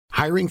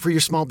Hiring for your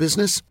small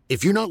business?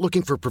 If you're not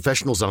looking for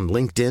professionals on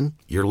LinkedIn,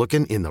 you're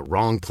looking in the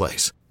wrong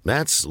place.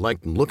 That's like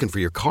looking for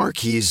your car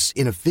keys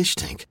in a fish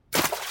tank.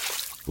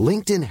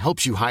 LinkedIn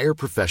helps you hire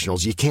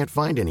professionals you can't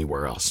find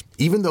anywhere else,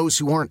 even those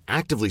who aren't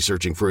actively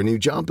searching for a new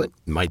job but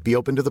might be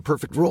open to the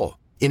perfect role.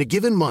 In a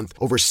given month,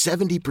 over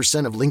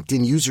 70% of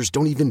LinkedIn users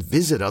don't even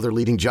visit other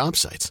leading job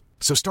sites.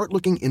 So start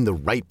looking in the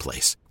right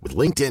place. With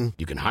LinkedIn,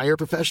 you can hire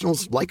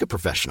professionals like a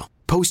professional.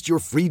 Post your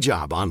free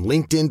job on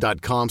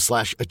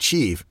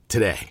linkedin.com/achieve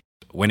today.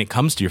 When it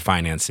comes to your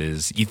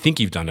finances, you think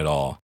you've done it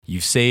all.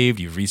 You've saved,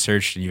 you've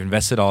researched, and you've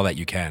invested all that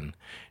you can.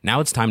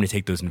 Now it's time to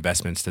take those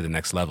investments to the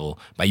next level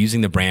by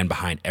using the brand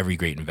behind every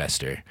great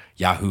investor,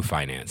 Yahoo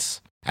Finance.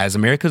 As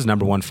America's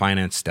 #1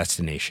 finance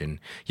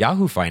destination,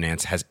 Yahoo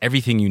Finance has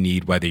everything you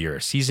need, whether you're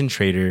a seasoned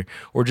trader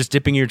or just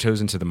dipping your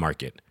toes into the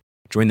market.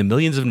 Join the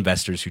millions of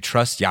investors who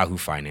trust Yahoo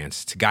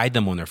Finance to guide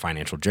them on their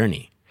financial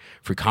journey.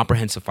 For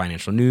comprehensive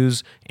financial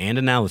news and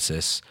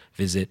analysis,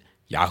 visit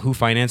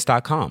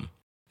yahoofinance.com,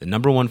 the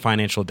 #1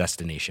 financial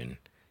destination,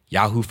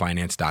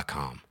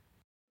 yahoofinance.com.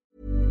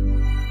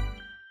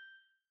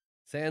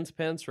 Sans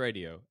Pants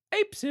Radio.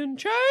 Apes in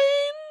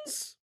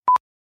Chains!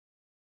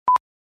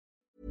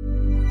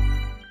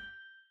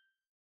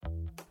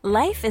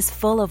 Life is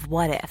full of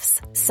what-ifs.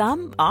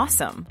 Some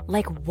awesome,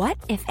 like what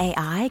if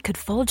AI could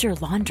fold your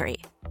laundry?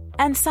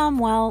 And some,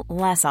 well,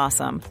 less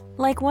awesome,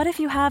 like what if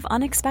you have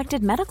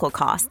unexpected medical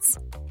costs?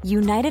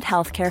 United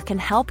Healthcare can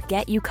help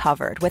get you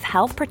covered with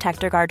Health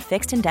Protector Guard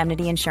fixed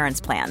indemnity insurance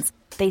plans.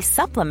 They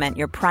supplement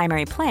your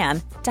primary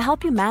plan to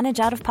help you manage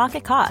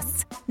out-of-pocket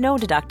costs. No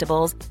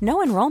deductibles,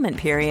 no enrollment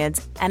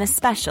periods, and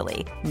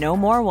especially no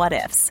more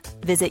what-ifs.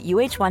 Visit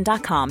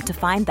uh1.com to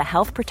find the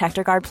Health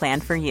Protector Guard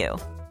plan for you.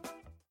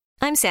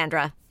 I'm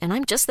Sandra, and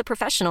I'm just the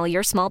professional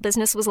your small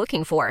business was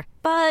looking for.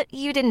 But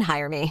you didn't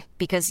hire me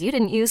because you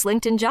didn't use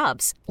LinkedIn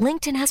Jobs.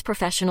 LinkedIn has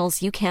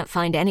professionals you can't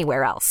find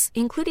anywhere else,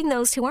 including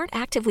those who aren't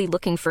actively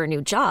looking for a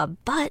new job,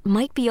 but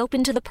might be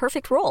open to the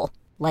perfect role,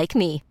 like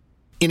me.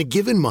 In a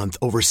given month,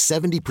 over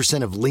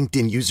 70% of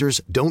LinkedIn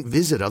users don't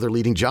visit other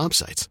leading job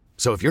sites.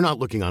 So if you're not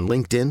looking on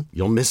LinkedIn,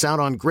 you'll miss out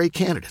on great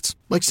candidates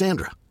like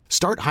Sandra.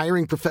 Start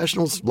hiring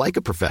professionals like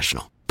a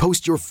professional.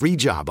 Post your free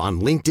job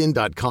on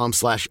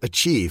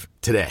linkedin.com/achieve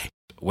today.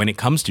 When it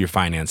comes to your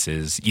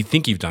finances, you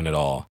think you've done it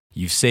all.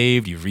 You've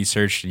saved, you've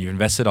researched, and you've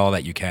invested all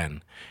that you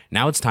can.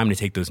 Now it's time to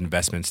take those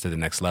investments to the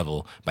next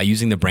level by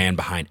using the brand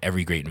behind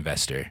every great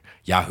investor,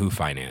 Yahoo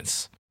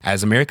Finance.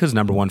 As America's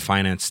 #1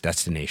 finance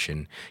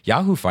destination,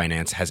 Yahoo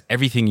Finance has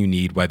everything you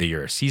need, whether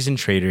you're a seasoned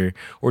trader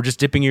or just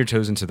dipping your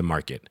toes into the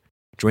market.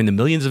 Join the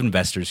millions of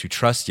investors who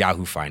trust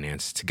Yahoo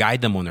Finance to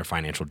guide them on their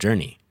financial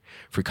journey.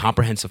 For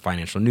comprehensive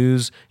financial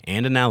news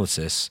and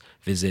analysis,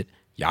 visit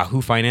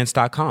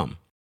yahoofinance.com,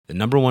 the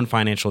 #1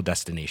 financial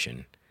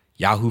destination,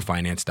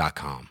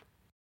 yahoofinance.com.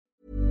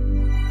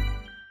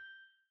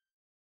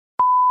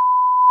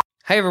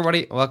 Hey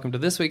everybody, welcome to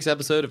this week's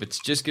episode of It's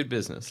Just Good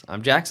Business.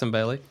 I'm Jackson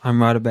Bailey.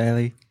 I'm Ryder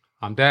Bailey.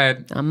 I'm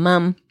Dad. I'm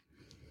Mum.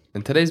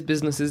 And today's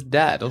business is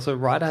Dad. Also,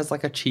 Ryder has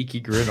like a cheeky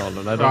grin on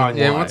it. I don't know why.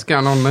 Yeah, what's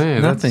going on there?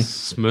 Nothing. That's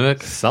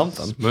Smirk.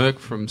 Something. Smirk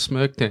from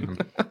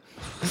Smirktown.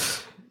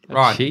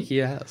 Right.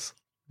 Cheeky ass.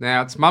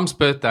 Now, it's Mum's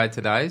birthday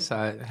today,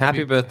 so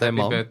Happy birthday, happy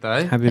Mum.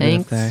 birthday. Happy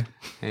Thanks. birthday.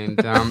 And,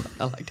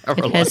 I like how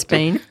It has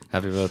been.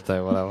 Happy birthday,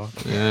 whatever.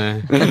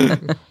 yeah.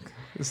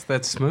 It's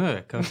that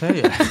smirk, I tell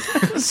you.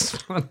 It's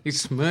funny,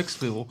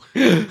 Smirksville.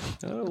 I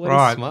don't know what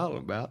Right. he's smiling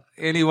about.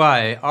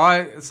 Anyway,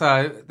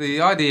 so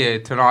the idea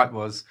tonight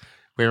was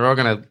we were all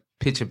going to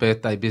pitch a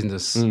birthday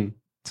business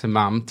to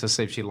Mum to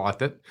see if she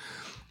liked it.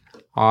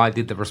 I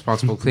did the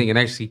responsible thing and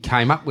actually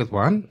came up with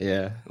one.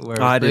 Yeah. Whereas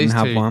I didn't these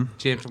have two one.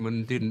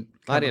 Gentlemen didn't.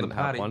 I come to didn't the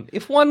have party. one.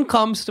 If one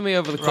comes to me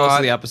over the course of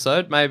Right. the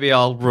episode, maybe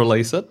I'll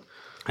release it.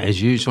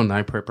 As usual,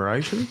 no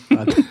preparation.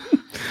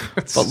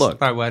 It's But look.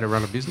 no way to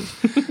run a business.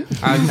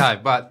 Okay,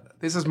 but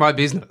this is my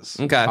business.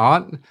 Okay.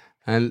 Right?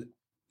 And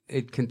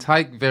it can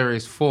take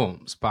various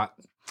forms, but,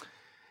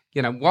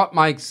 you know, what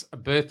makes a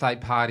birthday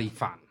party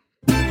fun?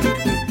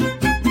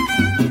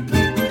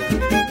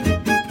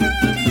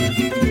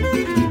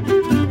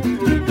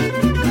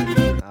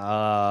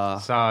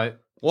 So,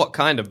 What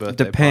kind of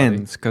birthday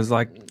Depends, because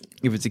like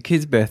if it's a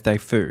kid's birthday,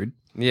 food.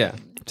 party? Yeah.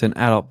 It's an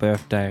adult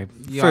birthday,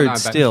 Yeah, I food know, but-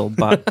 still,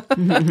 but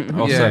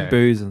also Yeah.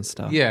 booze and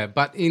stuff. yeah,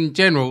 but in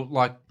general,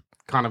 like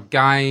kind of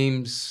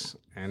games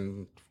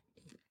and,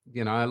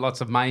 you know,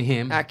 lots of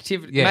mayhem.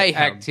 Activity. Yeah,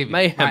 mayhem. activity.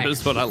 Mayhem Mayhem.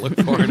 is what I look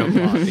for in a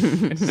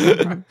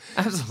party.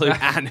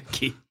 Absolute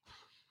anarchy.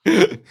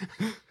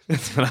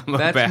 That's what I'm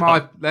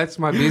about. That's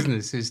my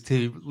business, is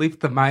to lift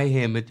the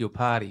mayhem at your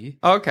party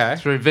Okay.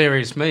 through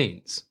various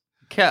means.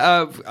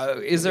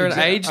 Is there an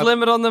Exactly. age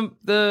limit on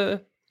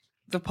the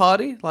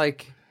party?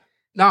 Like,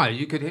 No,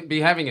 you could be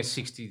having a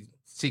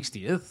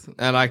 60th.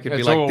 and I could be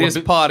It's like, all this a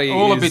bit, party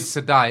all is a bit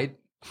sedate.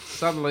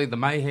 Suddenly, the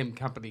mayhem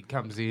company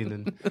comes in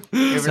and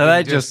everything So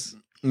they just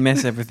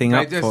mess everything they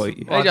up just- for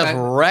you. they just they-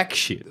 wreck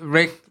shit.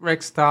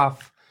 wreck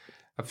stuff.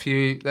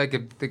 There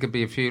could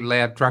be a few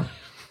loud drunk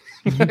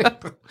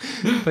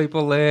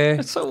People there.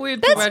 It's so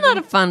weird to That's imagine. not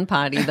a fun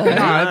party, though. No,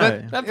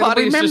 but That it'll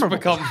party be has just memorable.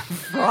 become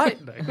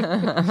frightening.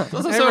 That's so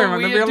Everyone,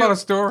 weird. there'll be a lot of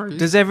stories.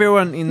 Does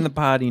everyone in the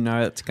party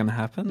know it's going to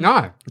happen?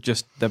 No,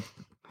 Just the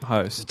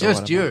host. or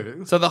just whatever.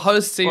 you. So the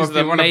host sees Or if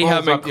the you wanna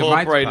Mayhem balls up your mate's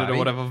Incorporated or party.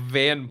 whatever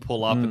van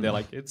pull up and they're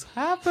like, it's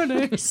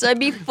happening. So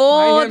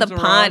before Mayhem's the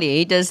all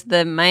party, does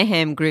the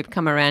Mayhem group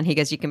come around? He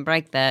goes, "You can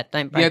break that.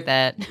 Don't break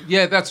that."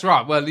 Yeah, that's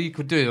right. Well, you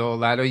could do all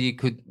that, or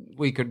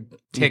we could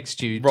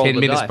text you Roll 10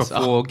 the minutes dice.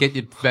 before, get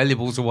your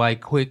valuables away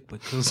quick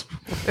because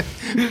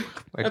we're It's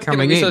going to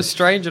coming be in. so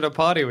strange at a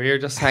party where you're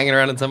just hanging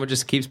around and someone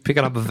just keeps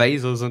picking up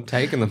vases and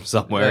taking them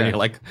somewhere, and Yeah. you're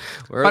like,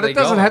 where But are it they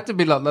doesn't going? have to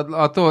be like that.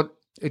 I thought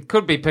it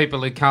could be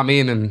people who come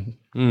in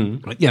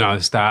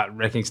and start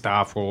wrecking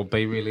stuff or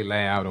be really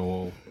loud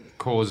or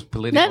cause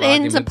political That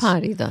ends a arguments.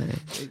 party,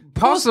 though.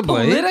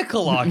 Possibly.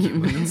 Political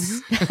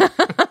arguments.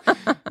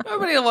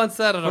 Nobody wants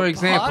that at For a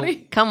example,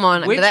 party. Come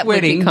on, Which that would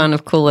wedding- be kind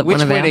of cool at Which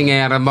one of wedding our.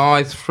 out of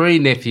my 3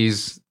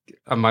 nephews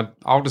and my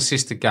older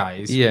sister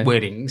Gay's Yeah.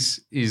 weddings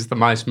is the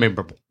most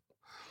memorable?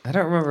 I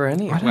don't remember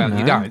any of Well, know.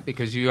 you don't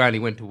because you only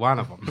went to one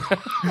of them.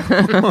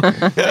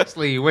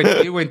 Actually, you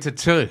went to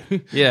 2.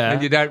 Yeah.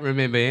 and you don't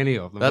remember any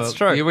of them. That's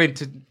Well, true. You went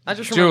to I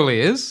just remember-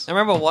 Julia's. I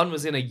remember one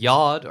was in a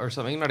yard or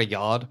something, not a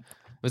yard.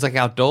 It was like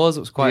outdoors. It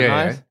was quite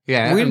nice.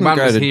 Yeah. We and didn't one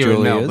go was to here in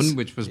Julia's. Melbourne,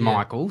 which was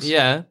Michael's.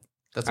 Yeah.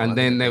 That's what I and think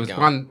then there of was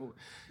going. one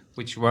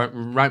which you won't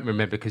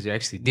remember because you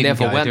actually didn't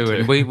Never go went to, to.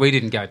 and we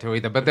didn't go to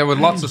either. But there were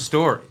lots of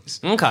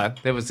stories. Okay.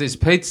 There was this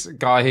pizza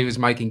guy, he was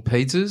making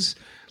pizzas.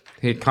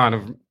 He kind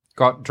of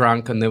got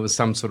drunk and there was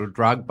some sort of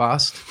drug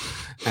bust.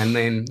 And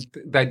then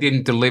they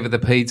didn't deliver the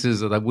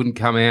pizzas or they wouldn't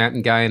come out,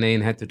 and Gay and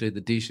Ian had to do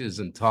the dishes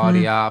and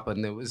tidy up,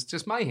 and there was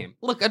just mayhem.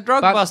 Look, a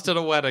drug But- bust at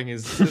a wedding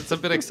it's a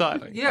bit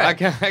exciting. Yeah. I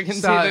can see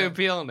So- the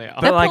appeal now.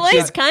 The like,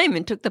 police came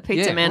and took the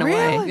pizza Yeah. man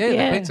away.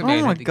 Yeah, the pizza man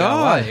Oh my had to go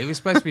God. away. He was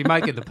supposed to be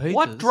making the pizzas.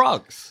 What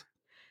drugs?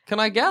 Can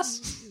I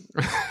guess?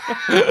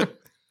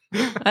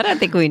 I don't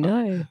think we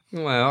know.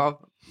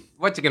 Well,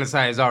 what you're going to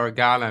say is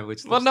oregano,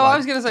 which Well, looks no, like I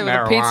was going to say with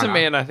a pizza marijuana.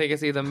 man, I think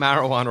it's either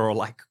marijuana or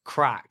like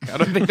crack. I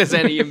don't think there's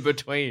any in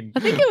between. I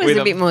think it was With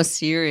a bit more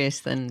serious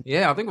than.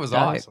 Yeah, I think it was Dope.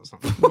 ice or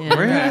something. Yeah.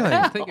 Really?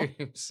 I think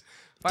it was.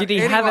 But Did he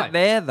have anyway, it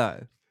there,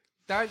 though?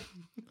 Don't,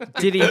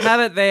 Did he have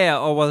it there,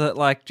 or was it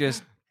like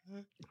just,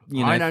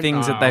 I don't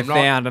things know. that they I'm not-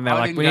 found and they're I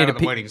like, didn't we go need to a the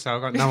pic- wedding, so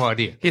I've got no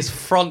idea. His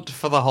front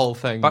for the whole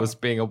thing But- was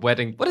being a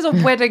wedding. What is a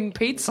wedding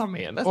pizza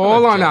man? That's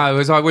All not I a know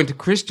is I went to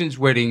Christian's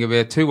wedding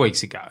about 2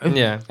 weeks ago.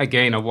 Yeah.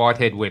 Again, a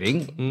Whitehead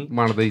wedding.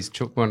 One of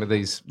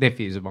these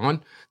nephews of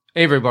mine.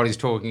 Everybody's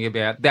talking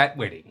about that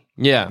wedding.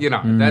 Yeah. You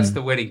know, that's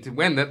the wedding.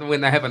 When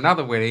they have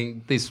another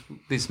wedding, this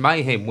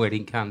mayhem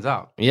wedding comes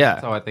up.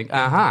 Yeah. So I think,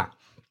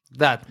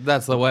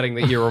 That's the wedding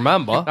that you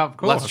remember. Of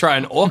course. Let's try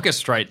and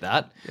orchestrate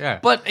that. Yeah.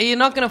 But you're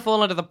not going to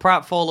fall into the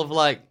pratfall of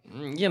like,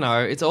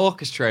 it's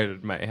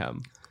orchestrated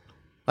mayhem.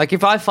 Like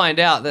if I find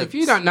out that if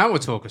you don't know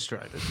it's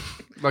orchestrated,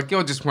 like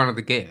you're just one of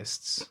the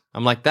guests.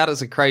 I'm like, that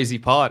is a crazy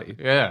party.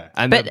 Yeah.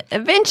 And But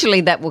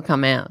eventually that will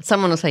come out.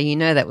 Someone will say,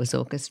 that was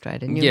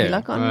orchestrated. And you'll Yeah. be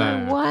like, oh,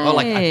 no way. or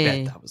like, I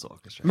bet that was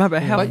orchestrated. No,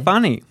 but how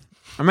funny.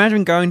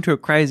 Imagine going to a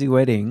crazy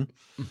wedding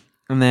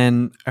and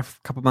then a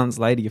couple months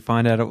later you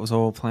find out it was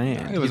all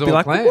planned. It was You'd be all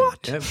like, planned.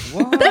 what? Yeah,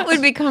 what? That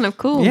would be kind of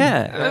cool.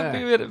 Yeah.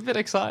 That'd be a bit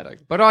exciting.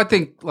 But I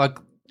think like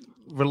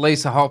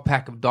release a whole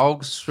pack of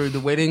dogs through the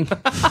wedding.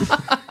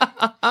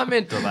 I'm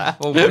into that.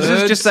 Or This is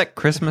birds. just that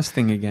Christmas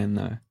thing again,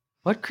 though.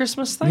 What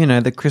Christmas thing? You know,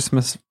 the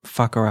Christmas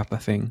fucker-upper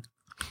thing.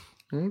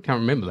 I can't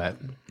remember that.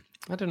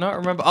 I do not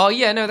remember. Oh,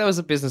 yeah, no, that was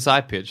a business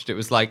I pitched. It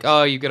was like,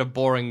 oh, you get a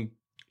boring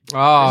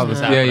Oh,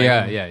 Christmas yeah,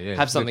 happening. yeah.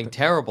 Have something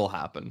terrible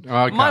happen.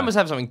 Okay. Mine was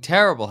have something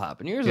terrible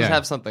happen. Yours was Yeah.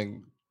 have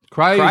something.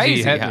 crazy,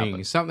 crazy happening.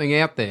 happen. Something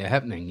out there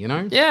happening, you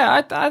know?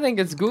 Yeah, I think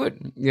it's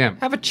good. Yeah.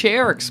 Have a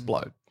chair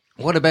explode.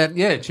 What about,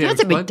 chair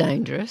That's a bit explode?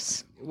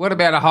 dangerous. What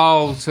about a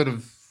whole sort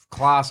of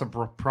class of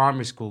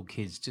primary school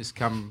kids just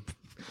come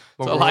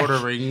So, like,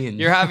 ordering in?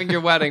 You're having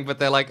your wedding, but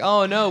they're like,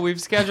 oh no, we've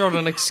scheduled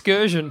an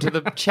excursion to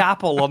the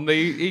chapel on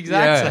the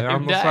exact same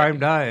on day. the same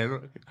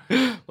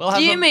day. We'll have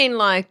Do you a- mean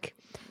like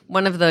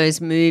one of those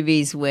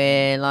movies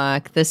where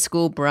like the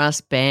school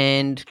brass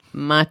band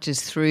marches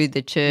through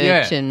the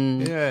church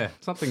and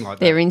something like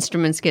their that.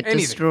 instruments get Anything.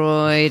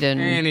 destroyed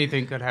and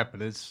Anything could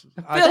happen. It's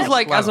feels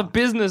like as a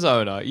business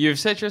owner, you've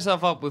set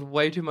yourself up with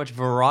way too much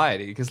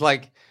variety. Because,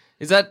 like,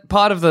 is that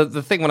part of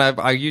the thing when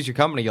I use your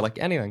company? You're like,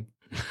 anything.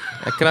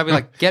 Like, can I be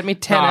like, get me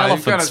 10 No, you've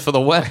elephants gotta- for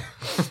the wedding?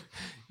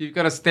 You've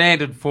got a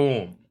standard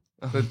form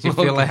that you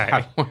fill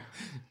out.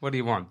 What do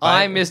you want?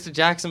 I, Baby? Mr.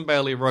 Jackson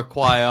Bailey,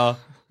 require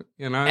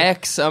You know,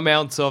 X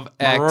amounts of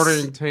X.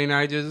 marauding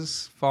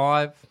teenagers,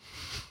 5,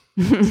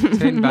 10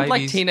 babies. I'd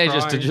like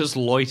teenagers to crying. just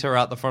loiter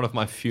out the front of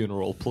my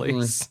funeral,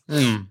 please.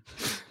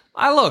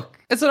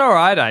 It's an all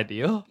right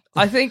idea.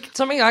 I think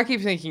something I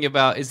keep thinking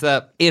about is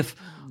that if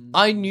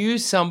I knew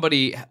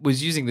somebody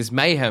was using this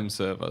mayhem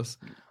service,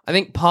 I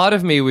think part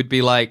of me would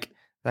be like,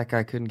 that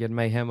guy couldn't get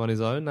mayhem on his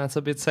own. That's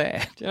a bit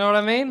sad. Do you know what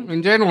I mean?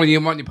 In general, you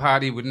want your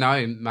party with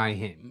no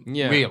mayhem.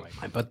 Yeah. Really.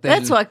 But then,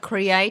 That's what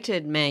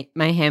created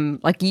mayhem.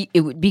 Like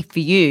it would be for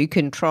you,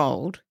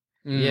 controlled.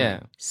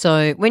 Yeah.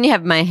 So when you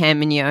have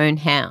mayhem in your own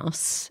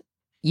house,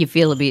 you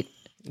feel a bit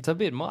It's a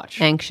bit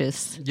much.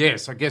 anxious.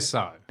 Yes, I guess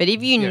so. But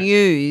if you Yes.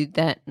 knew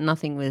that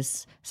nothing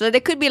was, so there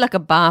could be like a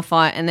bar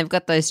fight, and they've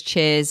got those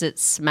chairs that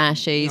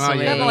smash easily.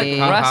 yeah, Kind of like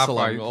half- wrestling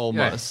halfway,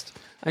 almost.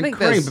 I And think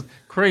there's-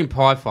 cream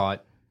pie fight.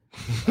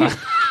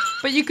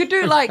 But you could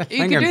do like you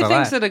Hang could on do for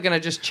things that. that are going to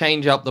just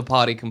change up the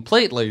party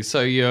completely.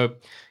 So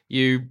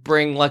you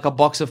bring like a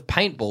box of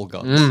paintball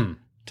guns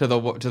to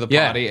the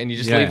Yeah. party, and you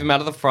just Yeah. leave them out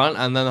of the front,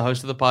 and then the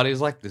host of the party is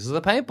like, "This is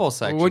the paintball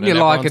section." Wouldn't and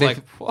you like it everyone's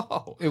if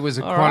whoa, it was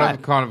a all kind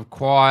right. of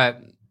quiet,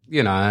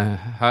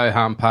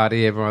 ho-hum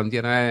party? Everyone,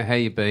 how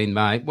you been,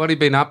 mate? What have you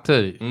been up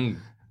to?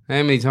 How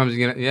many times are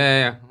you going to...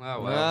 Yeah,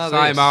 oh,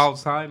 well,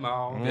 same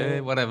old. Yeah,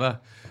 whatever.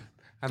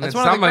 And That's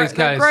then one of the, somebody's the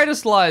case...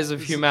 greatest lies of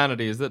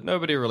humanity is that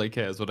nobody really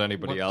cares what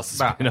anybody else has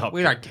But been up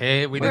we to. don't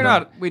care. We We're don't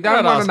not- we we're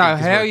don't not want to know asking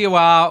 'cause how we're- you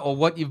are or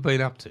what you've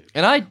been up to.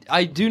 And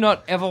I do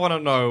not ever want to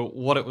know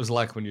what it was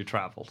like when you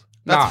travelled.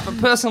 That's,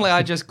 No. Personally,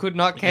 I just could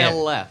not care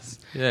less.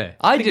 Yeah.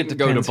 I think didn't it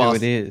go to depends who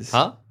Boston. it is.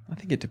 Huh? I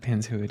think it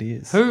depends who it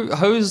is.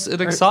 Who's it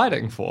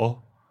exciting for?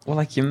 Well,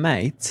 like your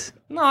mates.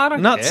 No, I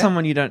don't Not care.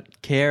 someone you don't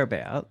care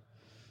about.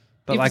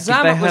 But If like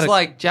Zamet they had was a-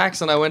 like,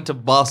 Jackson, I went to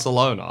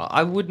Barcelona,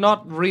 I would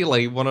not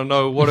really want to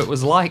know what it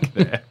was like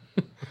there.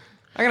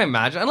 I can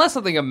imagine, unless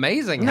something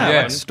amazing no,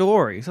 happened. like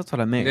stories. That's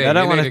what I mean. Yeah, I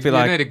don't you want need to be you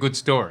like, need a good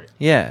story.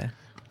 yeah.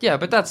 Yeah,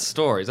 but that's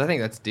stories. I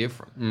think that's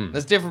different.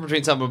 That's different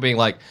between someone being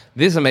like,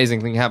 this amazing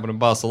thing happened in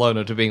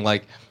Barcelona to being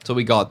like, so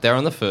we got there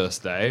on the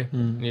first day,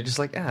 and you're just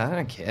like, I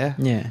don't care.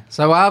 Yeah.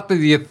 So after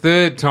your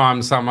third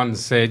time someone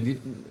said,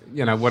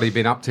 what have you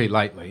been up to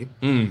lately?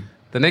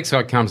 The next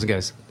guy comes and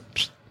goes,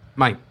 "Psst,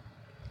 mate,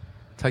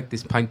 take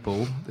this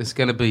paintball. There's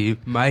going to be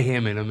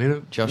mayhem in a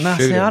minute. Just No,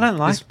 shoot see, him. I don't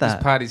like This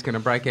that. party's going to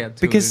break out.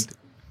 Because,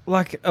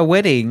 like, a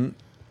wedding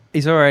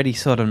is already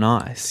sort of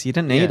nice. You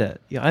don't need Yeah.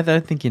 it. I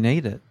don't think you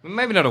need it.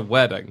 Maybe not a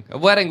wedding. A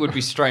wedding would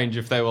be strange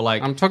if they were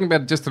like, I'm talking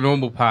about just a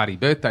normal party,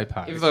 birthday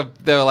party. if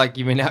they were like,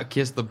 you may now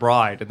kiss the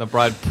bride, and the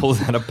bride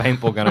pulls out a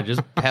paintball gun and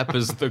just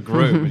peppers the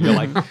groom, and you're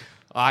like,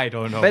 I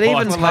don't know. But even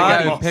what's Well, they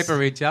going go on. and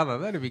pepper each other.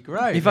 That'd be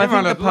great. If I think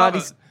Everyone the would love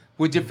party's- it.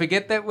 Would you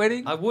forget that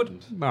wedding? I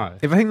wouldn't. No.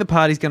 If I think the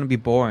party's going to be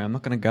boring, I'm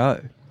not going to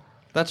go.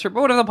 That's true.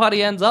 But what if the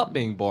party ends up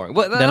being boring?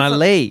 Well, Then I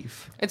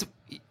leave.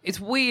 It's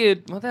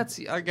weird. Well, that's,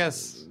 I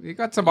guess, You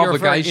got some you're a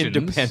very obligations.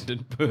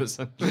 independent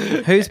person.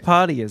 Whose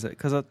party is it?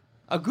 Because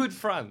A good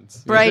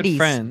friends. Brady's.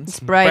 friends. It's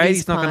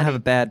Brady's not going to party. have a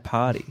bad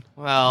party.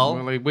 Well,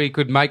 Well, we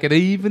could make it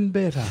even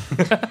better.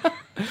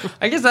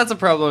 I guess that's a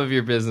problem of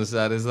your business,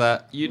 that is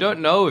that you don't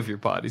know if your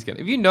party's going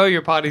to... If you know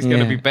your party's going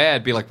to Yeah. be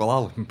bad, be like, well,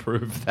 I'll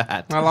improve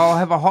that. Well, I'll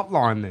have a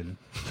hotline then.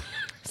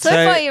 So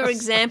So- far, your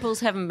examples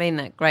haven't been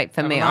that great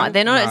for me. Haven't they?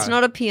 They're not. No. It's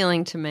not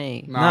appealing to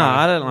me. No,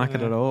 I don't like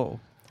it at all.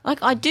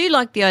 Like I do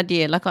like the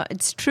idea. Like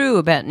it's true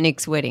about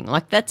Nick's wedding.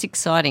 Like that's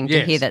exciting to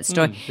Yes. hear that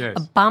story. yes.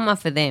 A bummer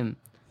for them.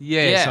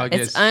 Yes, Yeah. I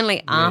guess. It's only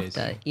yes.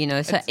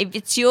 after, So if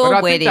it's your But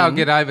I wedding, think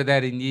they'll get over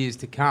that in years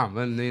to come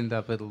and end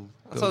up it'll...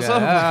 So go,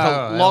 sort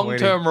of "Oh,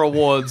 long-term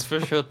rewards for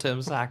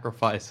short-term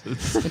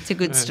sacrifices. it's a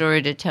good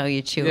story to tell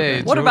your children. Yeah,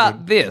 What children.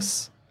 about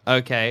this?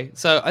 Okay,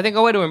 so I think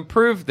a way to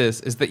improve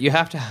this is that you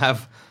have to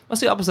have... What's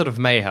the opposite of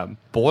mayhem?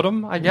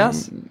 Boredom, I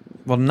guess?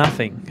 Well,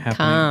 nothing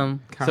happening.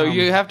 Calm. So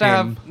you have to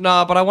have...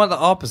 No, but I want the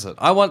opposite.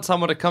 I want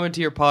someone to come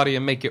into your party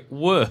and make it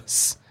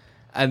worse,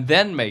 and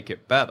then make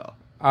it better.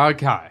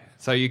 Okay.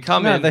 So you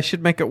come No, in... they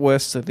should make it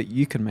worse so that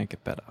you can make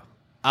it better.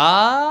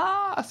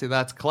 See,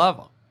 that's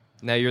clever.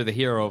 Now you're the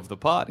hero of the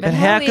party. But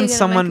how how are you can gonna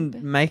someone make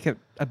it make it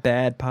a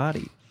bad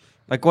party?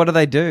 Like, what do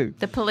they do?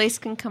 The police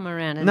can come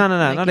around and No,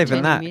 make not you even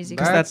turn that. the music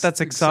Because up. that's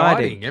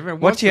exciting.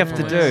 Everyone What wants you the have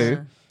to police.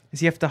 do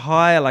is you have to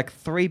hire like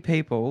 3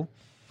 people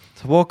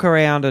to walk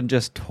around and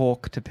just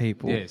talk to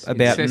people Yes,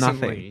 about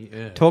incessantly, nothing.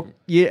 yeah. Talk.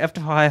 You have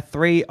to hire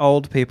 3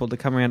 old people to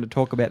come around and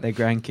talk about their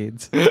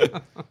grandkids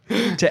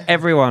to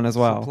everyone as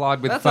well.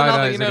 Applied with That's photos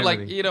another, and like,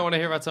 everything. you don't want to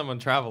hear about someone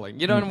traveling.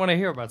 You don't want to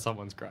hear about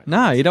someone's grind.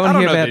 No, you don't I want to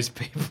don't hear know about these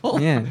people.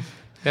 Yeah.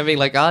 They're being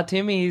like,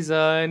 Timmy, he's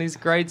in his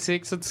grade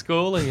 6 at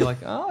school. And you're like,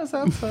 is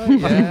that so?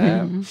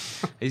 Yeah.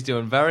 He's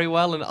doing very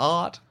well in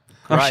art.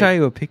 I'll Great. show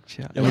you a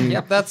picture. You're like,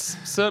 yep, that's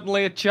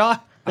certainly a child.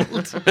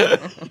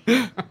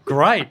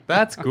 Great,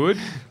 that's good.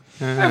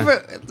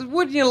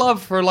 Wouldn't you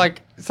love for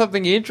like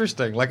something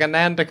interesting, like a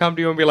nan to come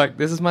to you and be like,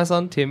 "This is my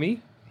son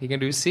Timmy. He can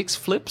do 6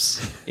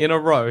 flips in a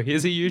row.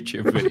 Here's a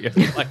YouTube video."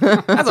 Like,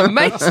 that's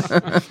amazing.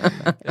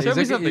 Show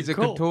me something He's a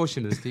cool.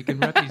 contortionist. He can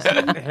wrap his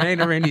hand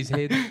around his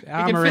head, You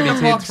arm can around fill his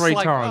the head box 3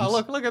 like, times. Oh,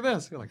 look at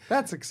this. You're like,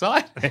 that's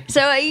exciting.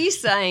 So are you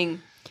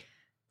saying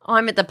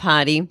I'm at the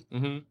party?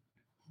 Mhm.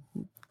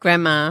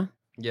 Grandma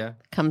Yeah.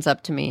 comes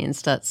up to me and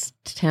starts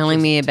telling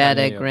Just me about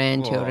her telling you,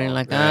 grandchildren. "Oh,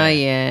 Like, yeah." oh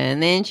yeah,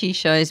 and then she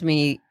shows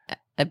me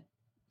a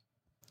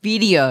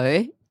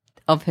video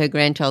of her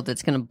grandchild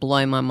that's going to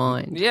blow my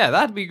mind. Yeah,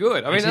 that'd be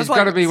good. I mean, She's that's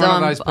got to like be So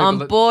one of those people I'm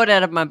that... bored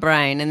out of my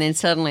brain, and then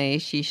suddenly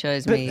she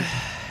shows me.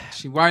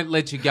 She won't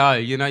let you go.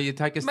 You know, you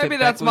take a step Maybe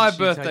that's my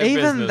backwards, she birthday takes-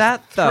 Even business.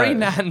 that, though. 3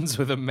 nans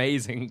with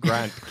amazing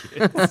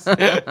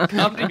grandkids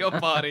come to your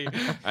party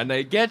and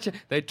they get you.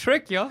 They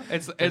trick you.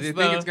 It's Do you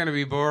think it's going to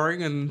be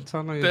boring and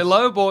suddenly they it's-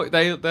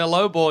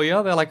 lowball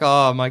you. They're like,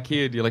 oh, my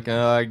kid. You're like,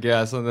 oh, I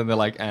guess. And then they're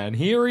like, and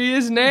here he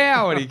is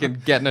now. And he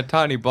can get in a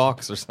tiny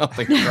box or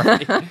something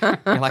great.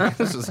 You're like,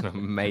 this is an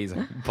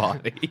amazing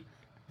party.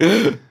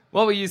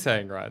 What were you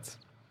saying, Rides?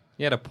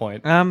 You had a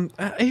point.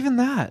 Even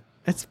that,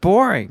 it's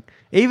boring.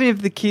 Even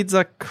if the kids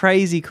are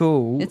crazy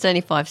cool, It's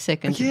only 5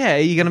 seconds. yeah,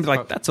 you're gonna be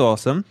like, that's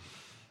awesome.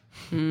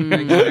 Now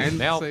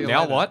See you now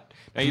later. what?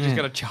 Now you just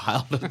got a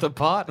child at the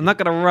party. I'm not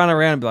gonna run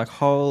around and be like,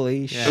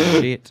 holy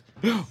shit.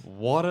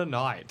 What a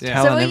night.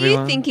 Yeah. So Telling are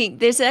everyone. you thinking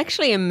there's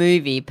actually a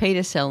movie,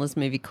 Peter Sellers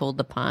movie called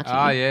The Party.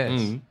 Oh,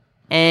 yes.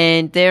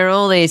 And there are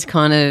all these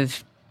kind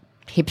of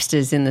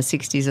hipsters in the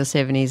 60s or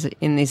 70s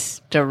in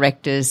this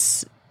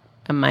director's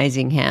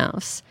amazing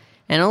house.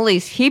 And all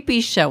these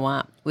hippies show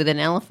up with an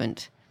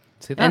elephant.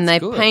 See, And they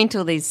good. paint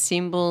all these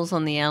symbols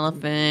on the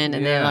elephant.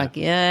 And they're Yeah. like,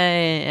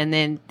 yeah. And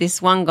then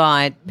this one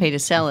guy, Peter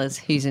Sellers,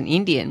 who's an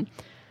Indian,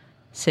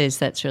 says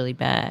that's really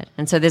bad.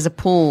 And so there's a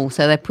pool.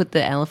 So they put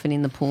the elephant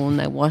in the pool and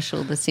they wash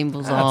all the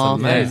symbols That's off.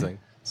 amazing.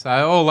 So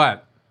all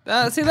that.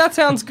 See, that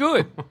sounds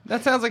good.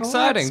 That sounds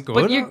exciting. that's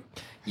But good.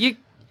 you,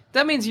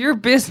 that means your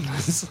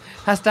business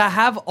has to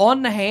have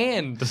on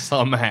hand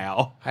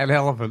somehow An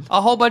elephant.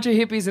 a whole bunch of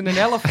hippies and an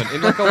elephant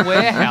in like a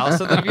warehouse.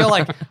 So that if you're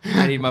like,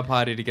 I need my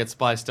party to get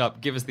spiced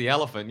up, give us the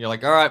elephant. You're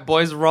like, all right,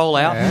 boys, roll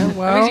out. Yeah, That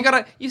well-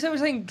 means you said we were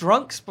saying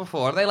drunks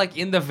before. Are they like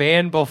in the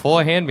van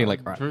beforehand being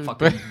like, all right,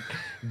 fucking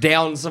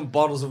down some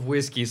bottles of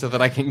whiskey so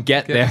that I can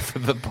get there for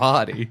the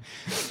party?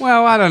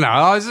 Well, I don't know.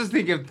 I was just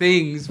thinking of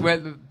things where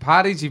the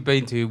parties you've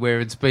been to where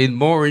it's been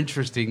more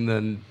interesting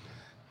than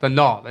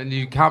not, and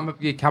you come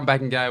back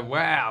and go,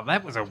 wow,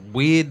 that was a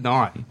weird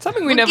night.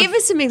 Something we Well, never... give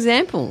us some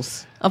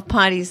examples of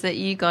parties that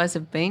you guys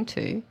have been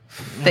to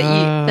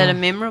that are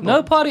memorable.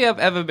 No party I've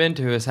ever been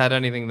to has had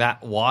anything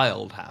that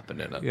wild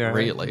happen in it, Yeah.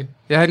 really.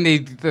 You had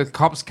the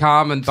cops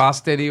come and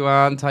bust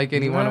anyone, take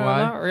anyone No, away?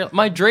 not really.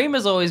 My dream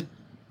has always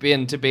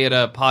been to be at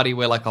a party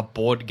where like a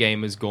board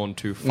game has gone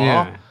too far.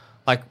 Yeah.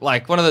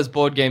 Like one of those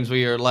board games where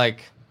you're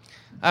like,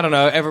 I don't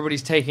know,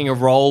 everybody's taking a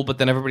role, but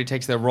then everybody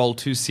takes their role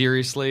too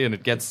seriously and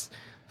it gets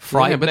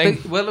frightening.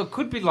 Yeah, well, it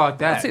could be like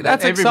that. See,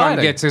 that's Everyone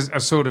exciting. gets a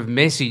sort of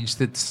message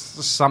that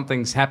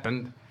something's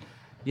happened.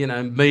 You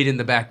know, meet in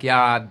the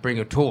backyard, bring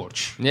a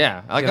torch.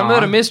 Yeah, like You a know,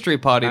 murder mystery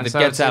party And that so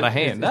gets it's- out of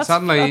hand. That's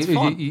suddenly, that's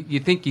fun. you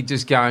think you're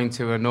just going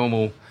to a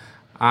normal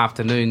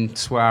afternoon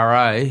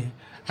soiree,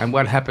 and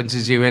what happens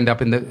is you end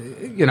up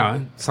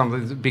in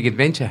some big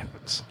adventure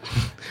happens.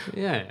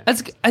 Yeah.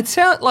 It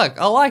sounds like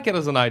I like it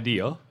as an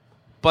idea,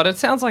 but it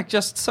sounds like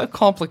just so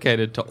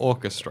complicated to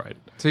orchestrate.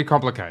 Too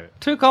complicated.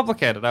 Too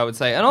complicated, I would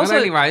say. And But also,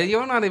 anyway,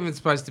 you're not even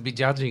supposed to be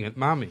judging at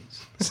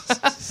mummies.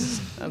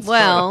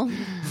 Well,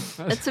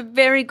 it's a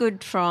very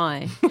good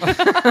try.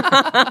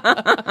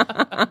 I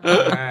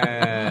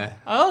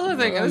also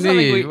think there's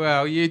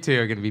something you two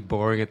are going to be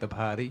boring at the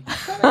party.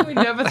 something we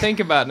never think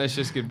about in It's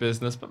Just Good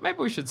Business, but maybe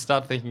we should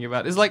start thinking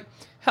about is like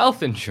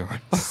health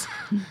insurance.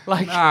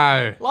 Like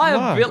No.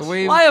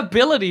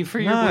 liability for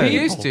your No.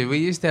 people. We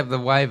used to have the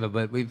waiver,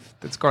 but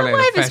it's gone out of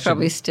Waiver's fashion.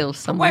 probably still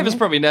somewhere. Waiver's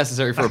probably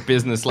necessary for a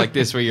business like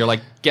this where you're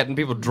like getting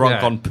people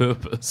drunk Yeah. on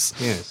purpose.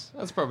 Yes.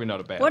 That's probably not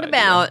a bad What idea.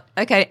 about,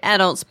 okay,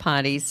 adults'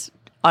 parties?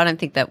 I don't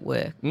think that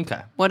work.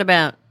 Okay. What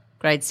about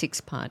grade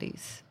 6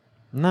 parties?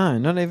 No,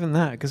 not even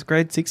that. Because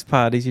grade 6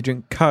 parties, you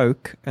drink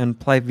Coke and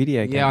play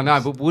video games. Yeah, I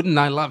know, but wouldn't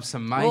they love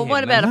some mayhem? Well,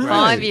 what about a Those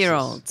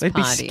 5-year-old's They'd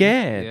be party?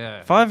 scared.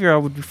 Yeah.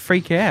 5-year-old would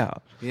freak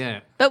out. Yeah.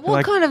 But what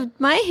Like- kind of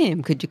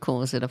mayhem could you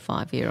cause at a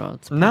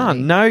 5-year-old's party?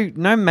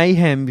 No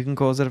mayhem you can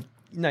cause it.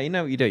 No, you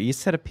know what you do? You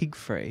set a pig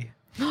free.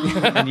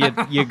 and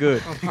you're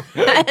good.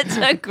 That's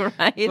a great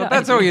Well,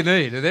 that's idea. all you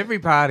need. At every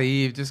party,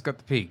 you've just got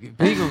the pig.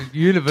 Pig is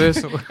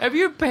universal. If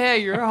you pare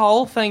your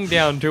whole thing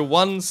down to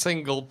one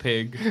single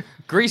pig,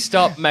 greased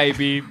up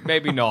maybe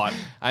not,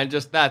 and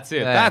just that's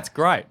it. Yeah. That's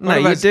great. No, What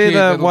you about do cute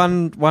the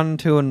little- 1,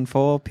 2, and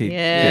 4 pig.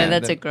 Yeah,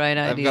 that's they- a great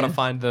They've idea. got to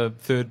find the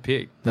third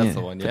pig. That's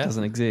the one, That yeah?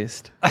 doesn't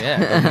exist.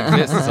 Yeah, it doesn't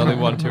exist. It's only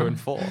 1, 2, and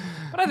 4.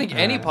 But I think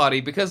any party,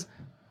 because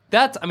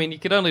that's, I mean, you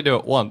could only do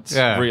it once,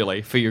 Yeah.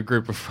 really, for your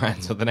group of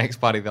friends. At the next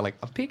party, they're like,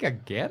 a pig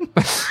again?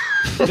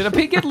 Did a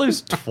pig get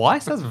loose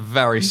twice? That's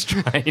very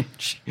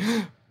strange.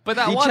 But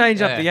that You one... change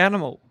yeah. up the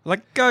animal.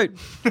 Like goat.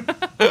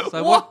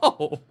 So what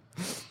Whoa!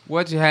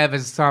 you have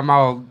is some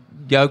old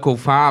yokel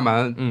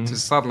farmer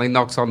just suddenly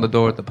knocks on the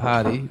door at the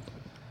party.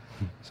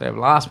 So I've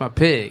lost my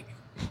pig.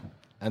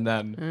 And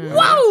then,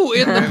 whoa!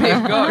 In the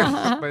pig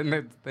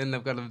goes. Then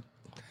they've got to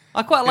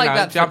I quite like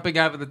that. jumping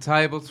over the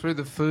table through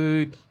the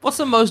food. What's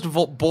the most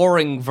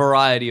boring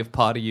variety of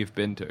party you've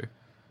been to?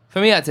 For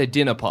me, I'd say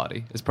dinner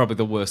party is probably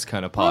the worst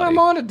kind of I don't party.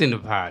 mind a dinner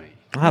party.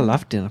 I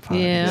love dinner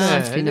parties. Yeah. I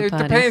love dinner it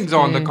parties depends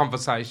on the too.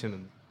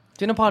 conversation.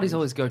 Dinner parties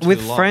always go too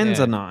With long. friends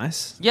yeah. are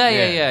nice. Yeah.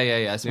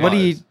 Yeah. I What do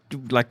you suppose.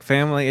 like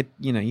family,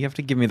 you have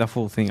to give me the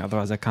full thing,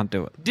 otherwise I can't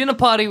do it. Dinner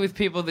party with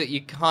people that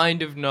you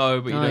kind of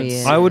know, but you Oh, don't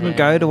yeah. see. I wouldn't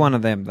go to one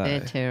of them though. They're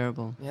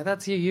terrible. Yeah,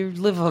 that's you. You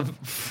live a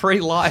free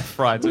life,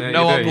 right? Yeah,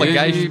 No you do.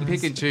 obligation. You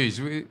pick and choose.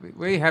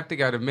 We have to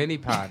go to many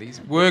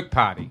parties, work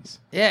parties.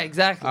 Yeah,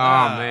 exactly. Oh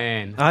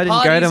man, I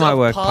didn't go to my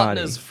work party.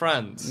 Partners,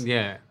 friends.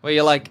 yeah. Where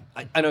you're like,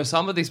 I know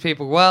some of these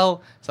people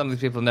well, some of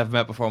these people I've never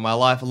met before in my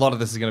life. A lot of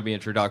this is going to be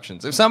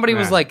introductions. If somebody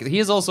was Yeah. like,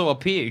 here's also a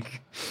pig,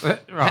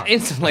 Right.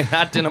 instantly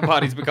that dinner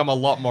party's become a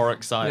lot more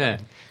exciting. Yeah.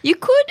 You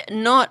could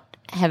not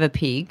have a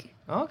pig.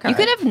 Okay. You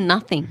could have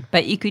nothing,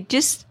 but you could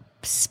just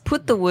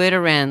put the word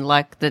around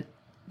like the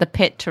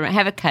pet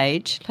have a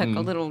cage, like a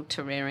little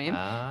terrarium.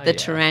 The yeah.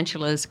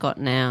 tarantula's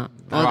gotten out,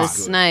 or the Right.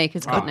 snake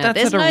has gotten out.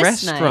 That's There's at a no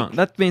restaurant. snake.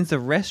 That means the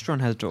restaurant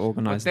has to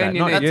organise But then that, you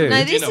not need- you.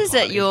 No, this dinner is at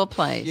party. your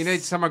place. You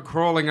need someone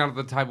crawling under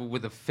the table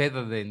with a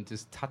feather, then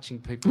just touching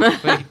people's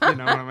feet. You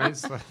know what I mean?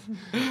 So,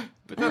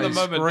 But at the They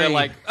moment, they're scream.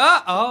 like,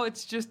 oh,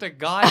 it's just a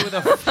guy with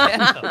a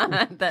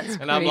feather. That's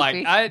And I'm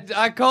like, creepy.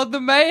 I called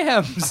the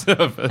mayhem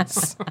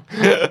service.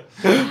 it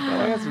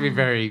has to be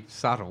very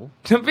subtle.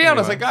 To be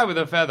honest, a Anyway. guy with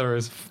a feather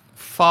is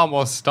far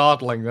more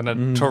startling than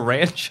a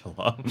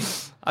tarantula.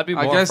 I'd be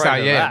more I guess so. afraid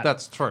of Yeah, that.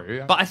 that's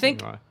true. But I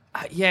think, Anyway,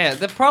 yeah,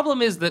 the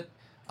problem is that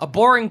a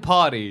boring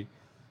party.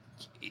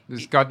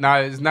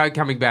 there's no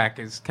coming back.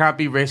 It can't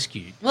be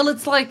rescued. Well,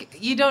 it's like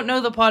you don't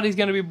know the party's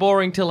going to be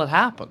boring till it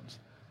happens.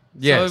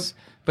 Yes, So-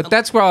 but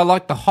that's where I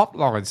like the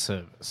hotline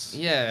service.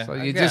 Yeah, So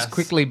I you guess. just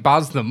quickly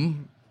buzz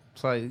them.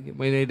 So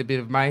we need a bit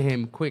of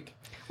mayhem quick.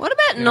 What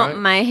about You not know?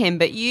 mayhem,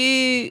 but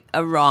you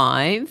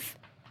arrive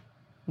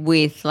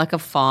with like a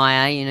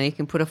fire, you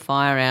can put a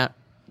fire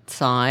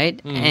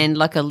outside and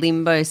like a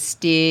limbo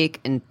stick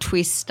and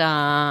twister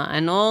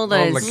and all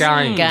those All the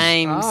games.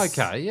 games. Oh,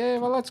 okay, yeah,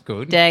 well that's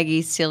good.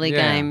 Daggy, silly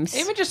Yeah. games.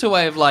 Even just a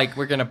way of like,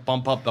 we're going to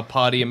bump up the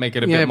party and make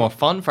it a Yeah, bit more but-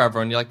 fun for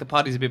everyone. You're like, the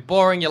party's a bit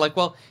boring. You're like,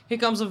 well, here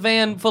comes a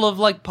van full of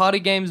like party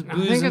games,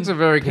 booze, I think it's a and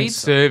very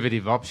pizza.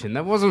 conservative option.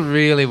 That wasn't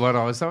really what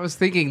I was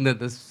thinking that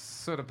this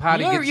sort of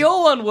party gets...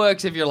 Your one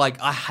works if you're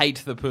like, I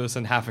hate the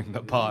person having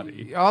the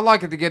party. I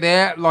like it to get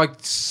out, like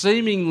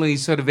seemingly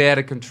sort of out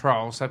of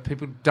control, so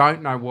people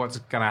don't know what's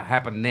going to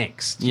happen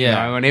next.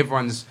 Yeah. You know, and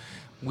everyone's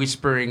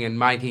whispering and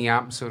making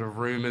up sort of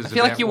rumors. I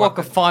feel like you walk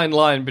a fine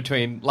line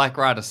between, like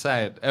Ryder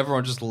said,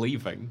 everyone just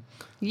leaving.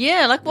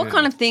 Yeah, like what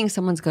kind of thing?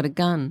 Someone's got a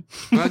gun.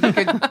 Well, you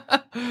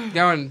could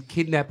go and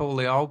kidnap all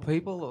the old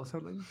people or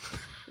something.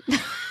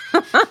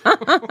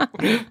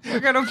 We're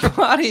going to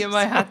party in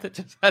my hat that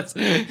just has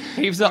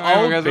heaps of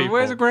Everyone old goes, people.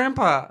 Where's the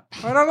grandpa?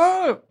 I don't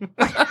know.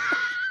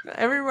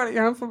 Everybody,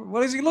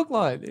 what does he look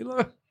like?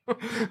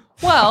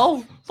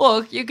 Well,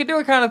 look, you could do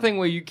a kind of thing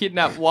where you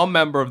kidnap one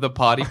member of the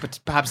party, but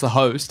perhaps the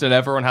host, and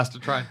everyone has to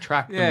try and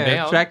track them Yeah,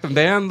 down. track them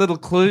down, little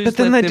clues. But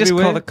then left they just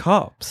everywhere. call the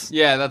cops.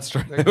 Yeah, that's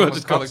true. They call will the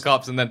just call the cops.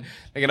 cops, and then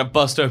they're going to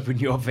bust open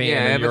your van. Yeah,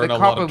 and you're but in the a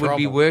lot copper of would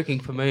be trouble. working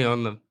for me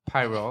on the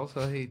payroll,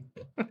 so he.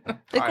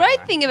 The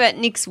great thing about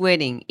Nick's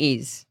wedding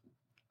is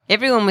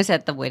everyone was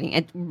at the wedding.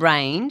 It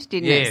rained,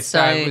 didn't Yeah, it?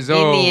 so it was in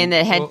all- the end,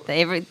 all-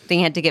 everything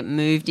had to get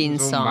moved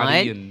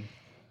inside. And,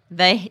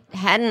 They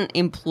hadn't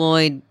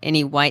employed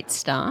any wait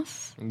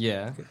staff.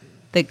 Yeah.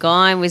 The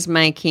guy was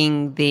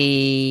making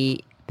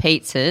the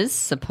pizzas,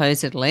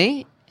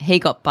 supposedly. He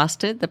got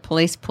busted. The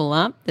police pull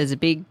up. There's a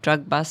big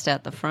drug bust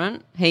out the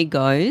front. He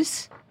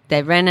goes.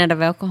 They ran out of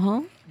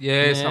alcohol.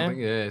 yeah, something.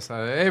 Yeah, so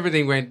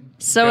everything went.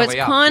 So it's belly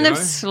up, kind you of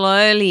know?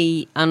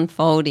 slowly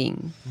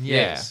unfolding,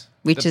 Yes.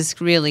 which is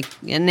really.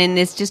 And then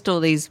there's just all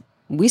these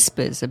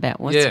whispers about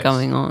what's Yes.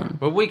 going on.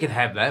 Well, we could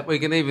have that. We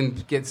can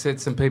even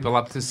set some people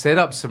up to set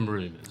up some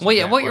rumours. Well,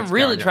 yeah, about what you're what's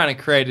really going trying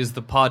to create is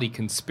the party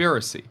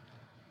conspiracy.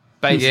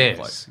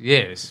 Basically.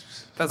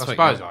 Yes. That's I what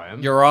suppose you're- I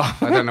am. You're right.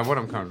 I don't know what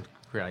I'm trying to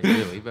create,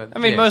 really, but I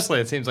mean, yeah. mostly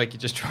it seems like you're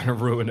just trying to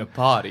ruin a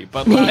party,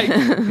 but like,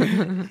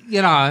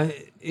 you know,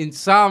 in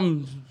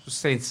some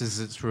senses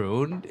it's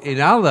ruined. In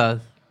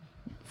other,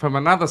 from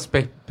another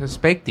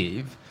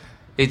perspective,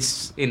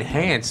 it's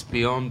enhanced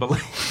beyond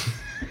belief.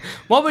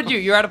 what would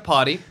you're at a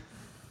party,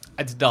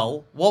 it's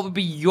dull. What would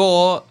be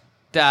your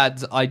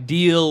dad's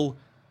ideal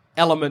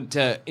element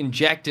to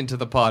inject into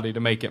the party to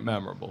make it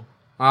memorable?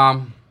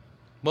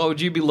 What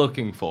would you be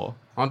looking for?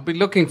 I'd be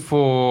looking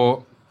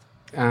for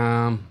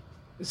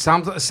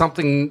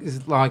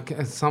something like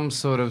some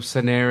sort of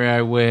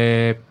scenario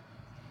where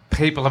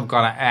people have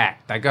got to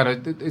act.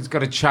 It's got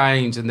to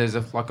change, and there's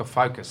a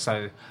focus.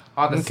 So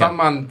either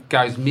someone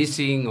goes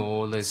missing,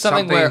 or there's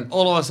Something where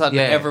all of a sudden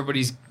Yeah.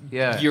 everybody's,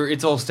 Yeah.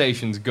 it's all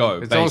stations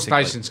go. It's all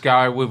basically. stations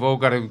go. We've all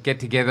got to get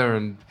together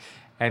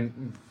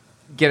and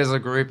get as a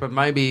group, and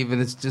maybe even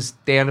it's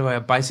just down to our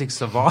basic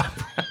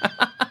survival.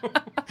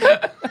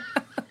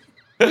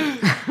 I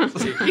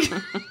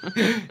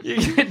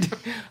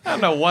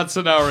don't know what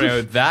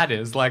scenario that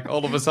is. Like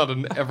all of a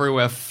sudden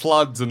everywhere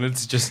floods and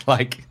it's just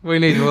like We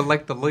need to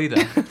elect the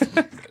leader.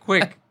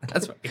 Quick.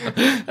 that's what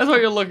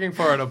you're looking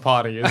for at a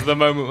party is the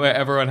moment where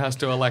everyone has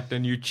to elect a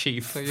new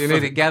chief. So you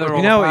need to gather all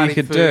You know the what you party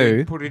could food,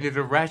 do? put it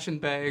into ration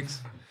bags.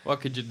 What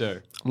could you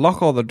do?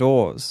 Lock all the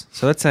doors.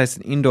 So let's say it's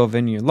an indoor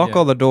venue. Lock Yeah.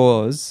 all the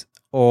doors,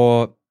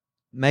 or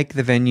make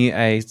the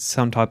venue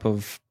some type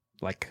of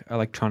like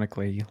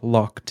electronically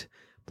locked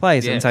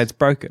place and Yes. say it's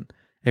broken.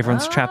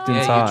 Everyone's trapped Yeah,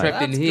 inside. you're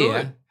trapped in That's here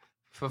good.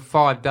 for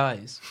 5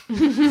 days.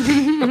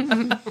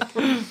 And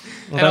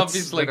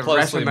obviously Better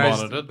closely ration those-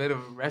 monitored. Better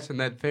ration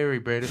that fairy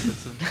bread if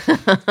it's a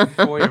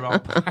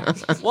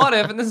 4-year-old. What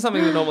if, and this is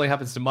something that normally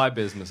happens to my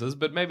businesses,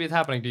 but maybe it's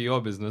happening to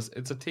your business,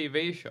 it's a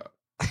TV show.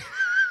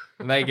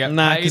 And they get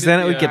Nah, paid 'cause then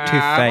at it would the get end. too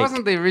It fake.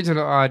 wasn't the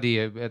original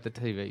idea at the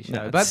TV show.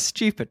 No, but it's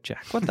stupid,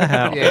 Jack. What the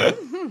hell? yeah,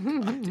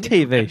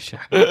 TV show.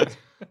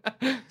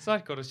 It's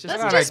not good, it's just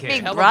That's I just don't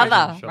Big care.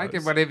 Brother. shows. make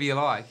it whatever you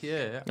like.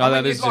 Yeah, Oh, I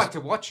that mean, is you'd like just-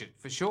 to watch it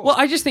for sure. Well,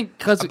 I just think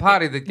because A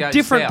party that goes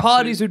different south.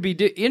 parties would be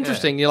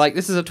interesting. You're like,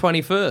 this is a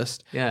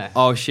 21st. Yeah.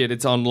 Oh shit,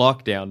 it's on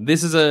lockdown.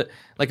 This is a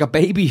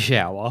baby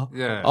shower.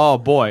 Yeah. Oh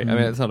boy. I mean,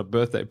 it's not a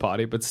birthday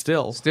party, but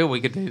still. Still,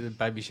 we could do the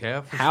baby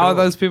shower. For How are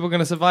sure. those people going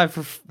to survive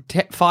for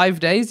 5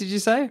 days? Did you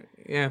say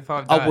Yeah,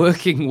 5 days. a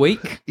working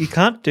week? You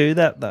can't do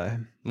that though,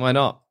 Why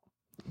not?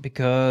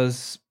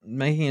 because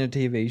making it a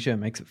TV show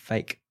makes it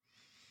fake.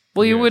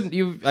 Well, you Yes. wouldn't.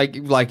 You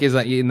like is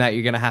that in that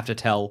you're going to have to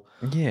tell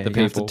Yeah, the you have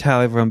to people. tell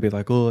everyone, be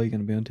like, "Oh, you're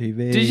going to be on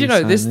TV." Did you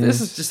know this? saying This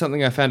is just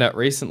something I found out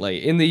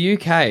recently. In the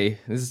UK,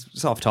 this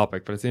is off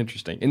topic, but it's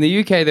interesting. In the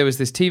UK, there was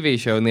this TV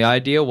show, and the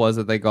idea was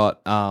that they got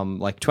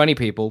like 20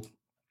 people,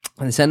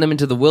 and they sent them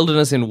into the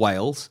wilderness in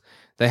Wales.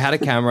 They had a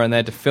camera, and they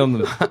had to film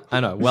them. I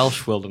know,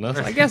 Welsh wilderness.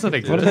 I guess it What are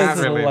exists. those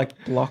little really.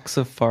 like blocks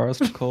of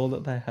forest called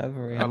that they have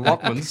around?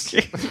 allotments?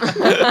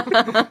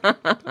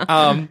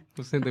 We'll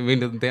send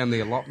them down the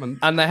allotment.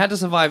 And they had to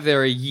survive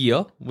there a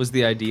year. Was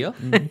the idea,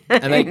 and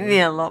they The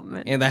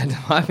allotment. and they had to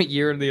survive a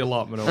year in the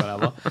allotment or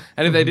whatever.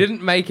 And if they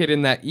didn't make it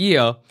in that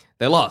year,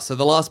 they lost. So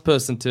the last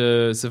person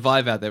to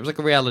survive out there, it was like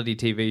a reality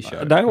TV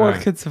show. No one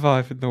can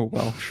survive in the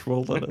Welsh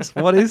wilderness.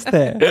 What is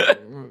there?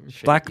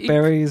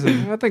 Blackberries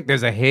and I think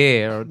there's a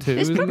hare or two.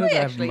 There's isn't probably there? They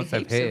actually must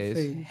have heaps of hares.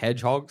 food.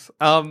 Hedgehogs.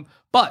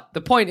 But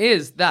the point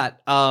is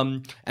that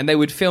and they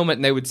would film it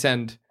and they would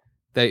send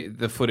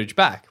the footage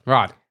back.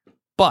 Right.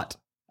 But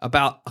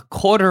about a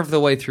quarter of the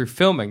way through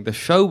filming, the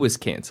show was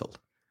cancelled.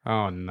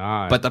 Oh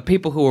no. But the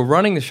people who were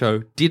running the show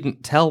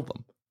didn't tell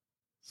them.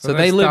 So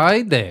they they lived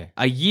stayed there.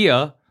 a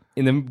year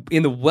in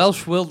the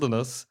Welsh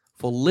wilderness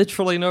for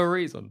literally no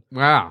reason.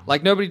 Wow.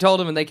 Like nobody told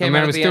them, and they I came mean, out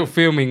it at was the still end.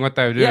 filming what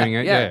they were doing.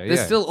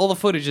 There's still all the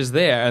footage is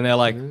there, and they're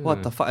like,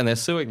 "What the fuck?" And they're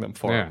suing them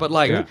for Yeah, it. But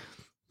like, yeah.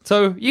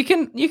 so you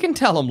can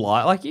tell them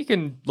lie, like you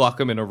can lock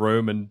them in a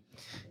room, and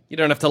you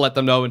don't have to let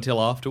them know until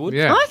afterwards.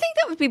 Yeah. I think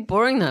that would be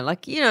boring though.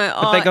 Like, you know,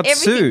 But they got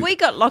everything sued. we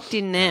got locked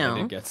in They now.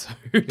 didn't get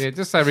sued. Yeah,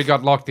 just say we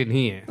got locked in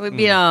here. We'd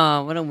be,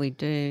 oh, what do we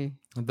do?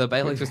 The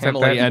Bailey just have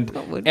family that- and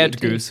What would we Ed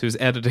do? Goose, who's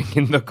editing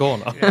in the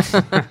corner.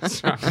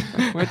 That's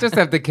right. We just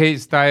have to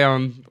stay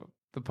on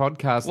the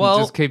podcast Well,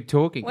 and just keep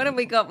talking. What have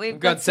we got? We've We've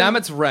got some- Sam,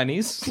 it's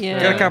Rennie's.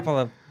 Yeah. got a couple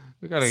of.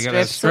 We got to get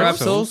our Strepsils.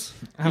 Strepsils.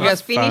 I You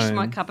guys finished phone.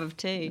 my cup of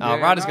tea.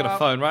 Ryder's got a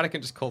phone. Ryder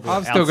can just call the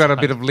I've still got a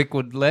outside. bit of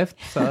liquid left.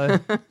 So,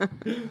 And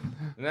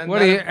then what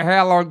do that- you?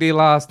 How long do you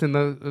last in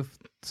the?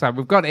 So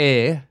we've got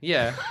air.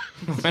 Yeah.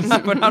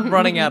 we're not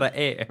running out of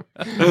air.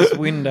 This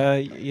window,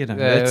 you know,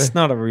 Yeah. it's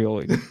not a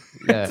real.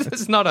 Yeah.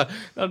 It's not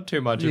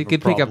too much You of a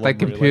could pick up problem, that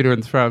really. computer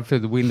and throw it through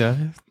the window,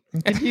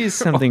 You could use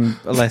something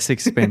less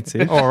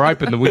expensive. or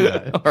open the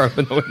window. Or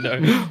open the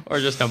window. Or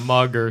just a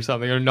mug or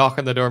something. Or knock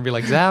on the door and be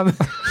like, Zam,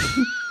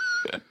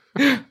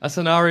 a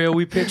scenario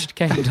we pitched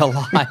came to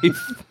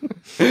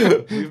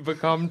life. We've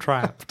become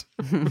trapped.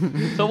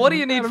 So what do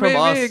you need That'd from be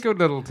us? a good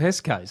little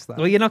test case, though.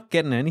 Well, you're not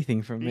getting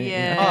anything from me.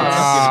 Yeah.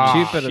 Oh,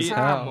 It's stupid as shit.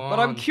 hell. Come But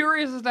I'm on.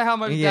 curious as to how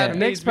much Yeah. that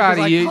Next needs because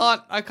party you-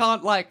 I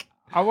can't like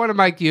I want to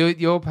make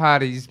your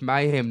party's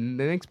mayhem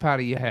the next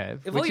party you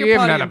have, If all which your you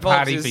haven't party had a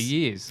party involves for is-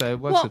 years. So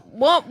what's it?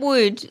 What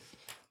would?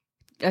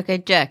 Okay,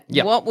 Jack.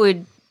 Yep. What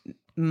would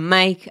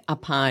make a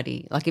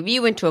party? Like if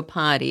you went to a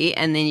party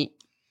and then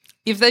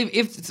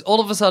if all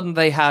of a sudden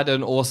they had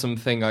an awesome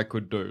thing I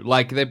could do,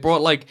 like they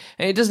brought like,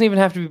 and it doesn't even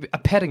have to be a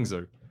petting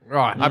zoo.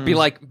 Right. I'd be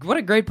like, what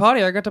a great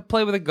party! I got to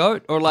play with a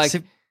goat, or like,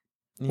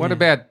 What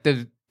about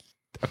the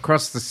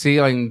across the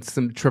ceiling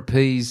some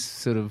trapeze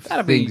sort of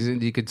That'd be- things,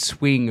 and you could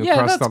swing yeah,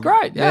 across that's them?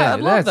 great. Yeah, I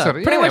love that. sort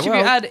of- Pretty yeah, much, if you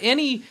well, add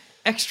any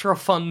extra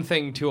fun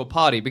thing to a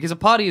party, because a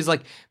party is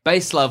like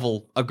base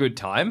level a good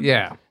time.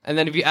 Yeah. And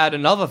then if you add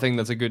another thing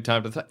that's a good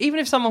time to even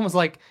if someone was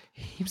like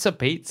heaps of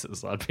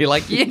pizzas, I'd be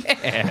like, yeah.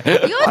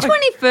 your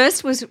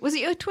 21st was it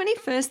your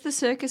 21st the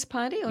circus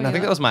party? Or And I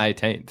think that was my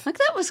 18th. like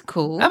that was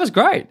cool. That was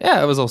great.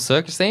 Yeah, it was all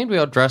circus themed. We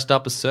all dressed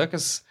up as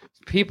circus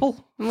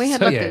people. And we had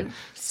So- like Yeah.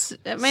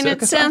 I mean, it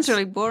Circus sounds acts.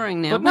 really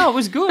boring now. But no, it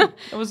was good.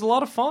 It was a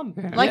lot of fun.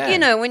 like Yeah. you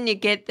know, when you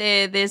get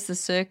there, there's the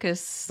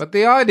circus. But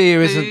the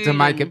idea isn't to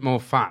make it more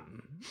fun,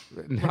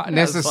 not It's like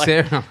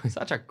necessarily.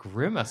 such a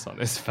grimace on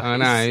his face. I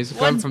know. He's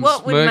gone from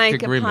What would smirk make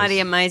to a grimace. party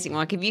amazing?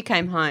 Like if you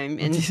came home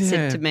and Yeah.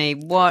 said to me,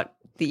 "What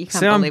that you can't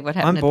See, believe what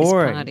happened I'm at this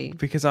boring party."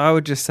 because I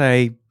would just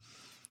say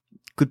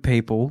good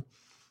people,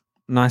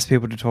 nice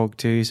people to talk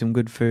to, some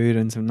good food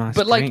and some nice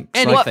But like drinks.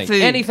 anything,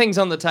 food? anything's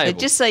on the table.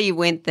 But just say you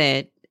went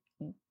there. know.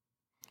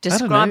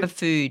 Describe a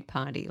food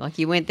party. Like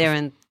you went there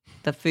and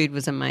the food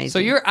was amazing. So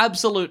your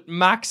absolute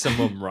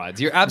maximum, right?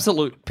 Your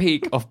absolute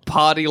peak of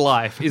party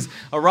life is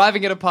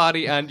arriving at a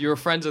party and your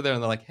friends are there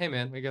and they're like, "Hey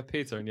man, we got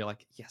pizza," and you're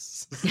like,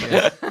 "Yes,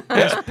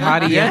 Best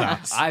party ever.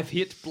 I've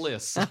hit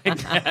bliss." I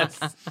guess.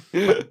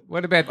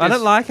 What about this? I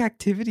don't like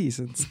activities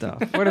and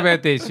stuff. What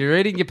about this? You're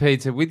eating your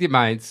pizza with your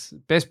mates.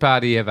 Best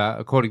party ever,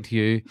 according to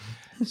you.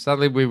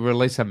 Suddenly we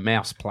release a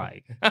mouse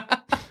plague.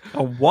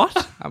 A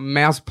what? A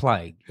mouse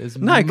plague. There's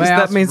No, because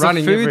mouse that means the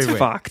running food's everywhere.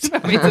 fucked.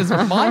 I mean, there's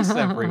mice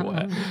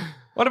everywhere.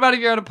 What about if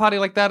you're at a party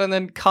like that and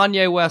then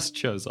Kanye West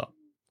shows up?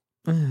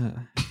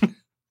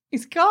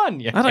 He's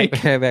Kanye. I don't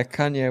care about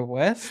Kanye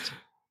West.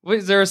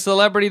 Is there a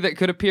celebrity that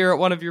could appear at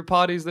one of your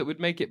parties that would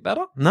make it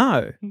better?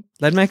 No,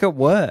 they'd make it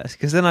worse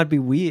because then I'd be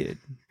weird.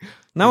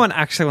 No one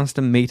actually wants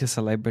to meet a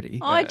celebrity.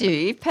 I do.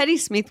 If Patty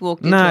Smith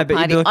walked into No, a but you'd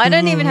party, be like, I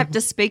don't even have to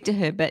speak to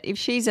her. But if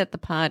she's at the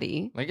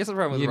party, I guess the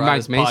problem with You'd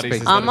Ryder's make me parties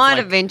speak. is I that might it's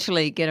like,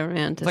 eventually get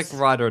around to. it's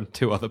like Ryder and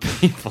two other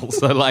people.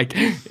 So like,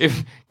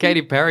 if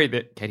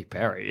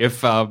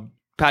if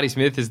Patty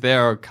Smith is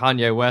there or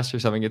Kanye West or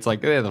something, it's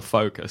like they're the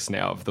focus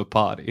now of the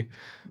party.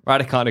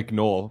 Ryder can't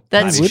ignore.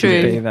 That's They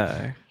wouldn't true. be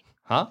though.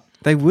 Huh?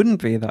 They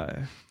wouldn't be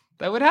though.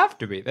 They would have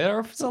to be.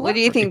 They're a celebrity. What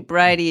do you think,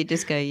 Brady? You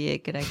just go, yeah,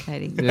 g'day,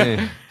 Katie.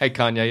 Yeah. Hey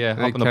Kanye, yeah,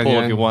 Hey, hop in the pool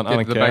Kanye, if you want. I Get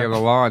don't to the back of the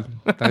care. line.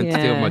 Don't Yeah.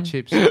 steal my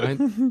chips, mate.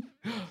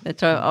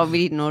 That's right. I'll be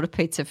eating order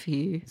pizza for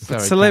you.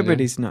 Sorry,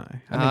 Celebrities, no. I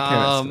don't care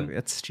about Um, celebrities.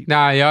 That's stupid.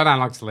 Kanye. No, yeah, I don't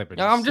like celebrities.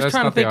 No, I'm just That's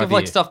trying to not the think of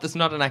like idea. stuff that's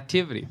not an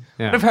activity.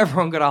 Yeah. What if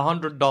everyone got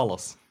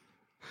 $100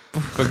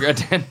 for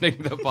attending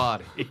the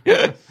party?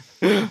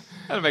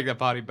 That'd make the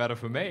party better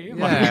for me.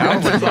 Yeah,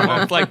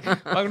 It's like,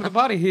 welcome to the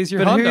party. Here's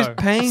your But hundo. who's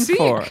paying Sick.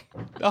 for it?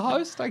 The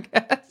host, I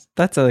guess.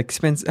 That's an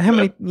expensive. How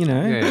many? You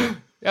know. Yeah. You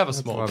have a a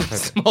small, lot of people.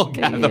 small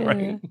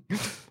gathering.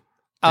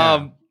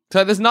 So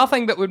there's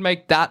nothing that would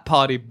make that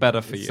party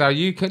better for you. So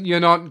you're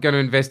not going to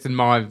invest in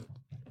my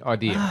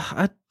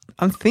idea.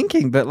 I'm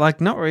thinking, but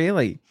like not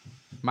really.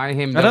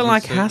 Mayhem. I don't doesn't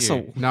like suit hassle.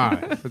 you. No,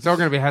 it's all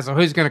going to be hassle.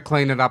 Who's going to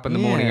clean it up in the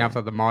morning Yeah.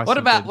 after the mice? what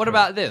have about been what through?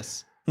 about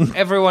this?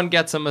 Everyone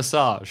gets a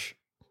massage.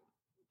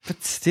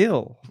 But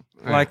still,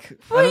 Yeah. like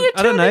I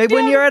don't know.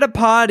 When you're at a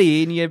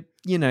party and you're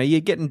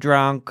getting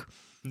drunk,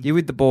 you're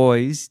with the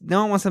boys.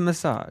 No one wants a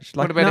massage.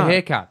 Like What about no. a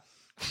haircut?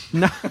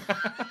 No.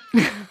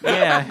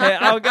 Yeah,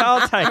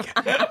 I'll take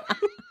it.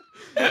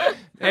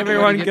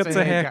 Everyone gets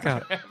a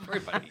haircut.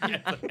 Everybody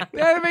gets it.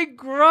 That'd be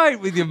great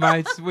with your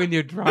mates when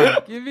you're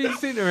drunk. You'd be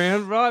sitting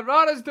around, right,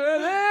 let's do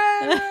it.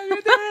 Hey,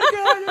 you're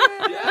doing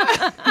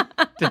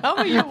good. Tell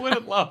me you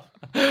wouldn't love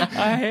a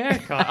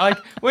haircut.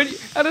 Like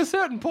at a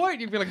certain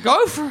point, you'd be like,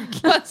 "Go for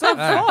it, let's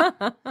have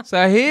fun."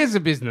 So here's a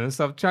business.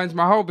 I've changed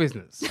my whole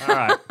business. All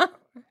right.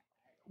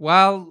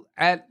 Well,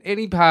 at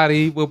any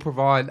party, we'll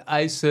provide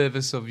a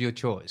service of your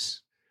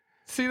choice.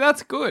 See,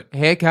 that's good.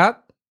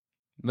 Haircut,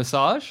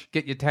 Massage,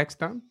 get your tax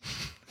done,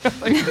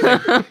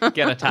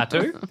 get a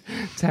tattoo,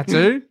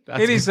 tattoo, That's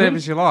any good.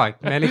 service you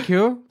like,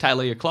 manicure,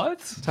 tailor your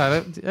clothes.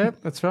 tailor. Yep,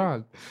 that's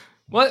right.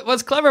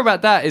 What's clever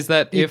about that is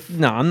that if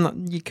No, I'm not.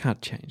 You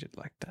can't change it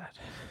like that.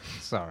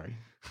 Sorry.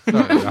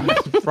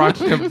 Right.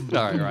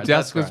 Sorry, right, Just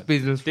that's was right.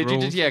 business Did you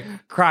rules. just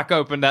crack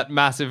open that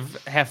massive,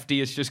 hefty,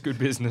 it's just good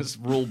business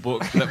rule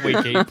book that we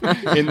keep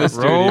in the Rule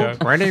studio?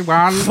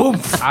 21,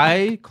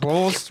 A,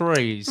 Clause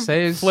 3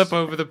 says... Flip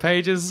over the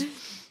pages.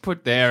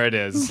 There it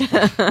is.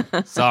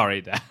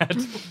 Sorry, Dad.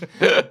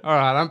 All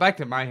right, I'm back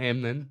to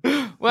Mayhem then.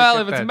 Well,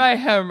 Look if at it's that.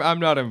 mayhem, I'm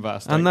not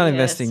investing. I'm not Yeah,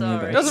 investing sorry.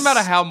 either. It doesn't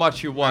matter how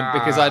much you want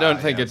because I don't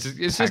think yes.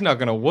 it's just not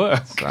going to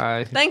work.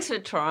 So, Thanks for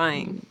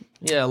trying.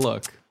 Yeah,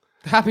 look.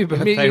 Happy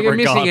birthday, you're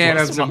missing out on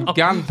regardless, some Mum.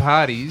 gun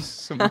parties,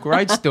 some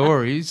great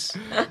stories.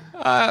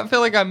 I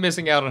feel like I'm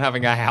missing out on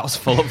having a house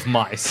full of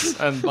mice,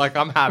 and like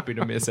I'm happy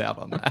to miss out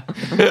on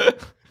that.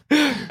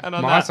 And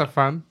on Mice that, are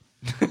fun.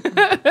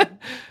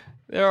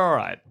 they're all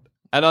right.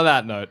 And on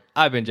that note,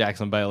 I've been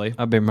Jackson Bailey.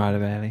 I've been right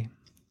about it.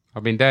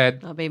 I've been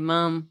Dad. I'll be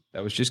mum.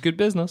 That was just good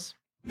business.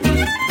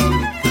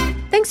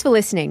 Thanks for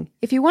listening.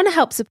 If you want to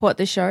help support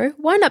the show,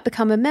 why not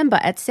become a member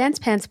at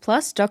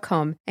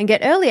sanspantsplus.com and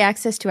get early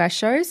access to our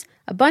shows,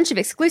 a bunch of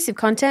exclusive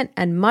content,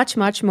 and much,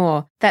 much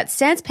more. That's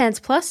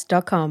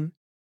sanspantsplus.com.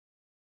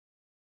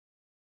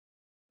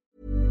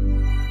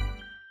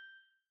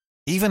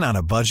 Even on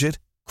a budget,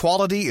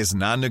 quality is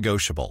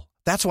non-negotiable.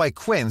 That's why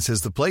Quince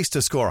is the place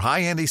to score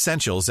high-end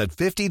essentials at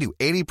 50 to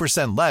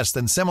 80% less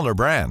than similar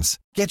brands.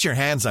 Get your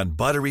hands on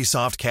buttery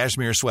soft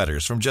cashmere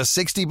sweaters from just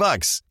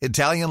 $60,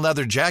 Italian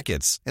leather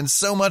jackets, and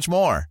so much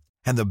more.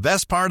 And the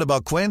best part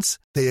about Quince,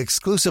 they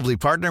exclusively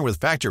partner with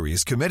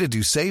factories committed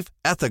to safe,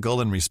 ethical,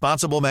 and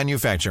responsible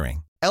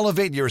manufacturing.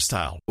 Elevate your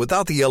style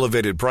without the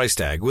elevated price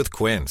tag with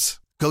Quince.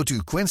 Go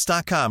to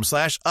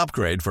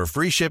quince.com/upgrade for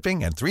free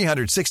shipping and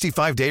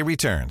 365-day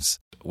returns.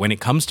 When it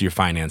comes to your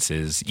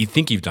finances, you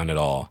think you've done it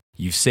all.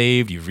 You've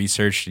saved, you've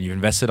researched, and you've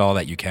invested all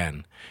that you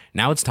can.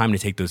 Now it's time to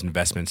take those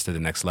investments to the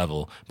next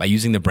level by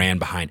using the brand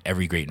behind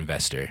every great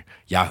investor,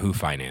 Yahoo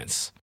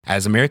Finance.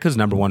 As America's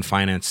 #1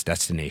 finance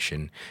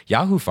destination,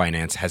 Yahoo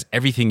Finance has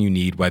everything you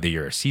need, whether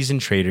you're a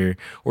seasoned trader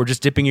or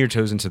just dipping your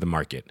toes into the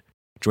market.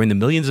 Join the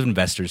millions of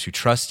investors who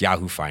trust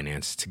Yahoo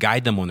Finance to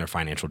guide them on their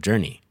financial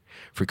journey.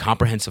 For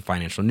comprehensive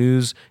financial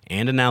news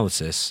and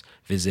analysis,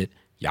 visit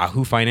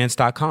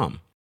yahoofinance.com,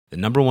 the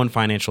 #1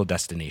 financial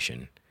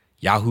destination,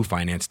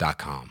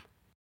 yahoofinance.com.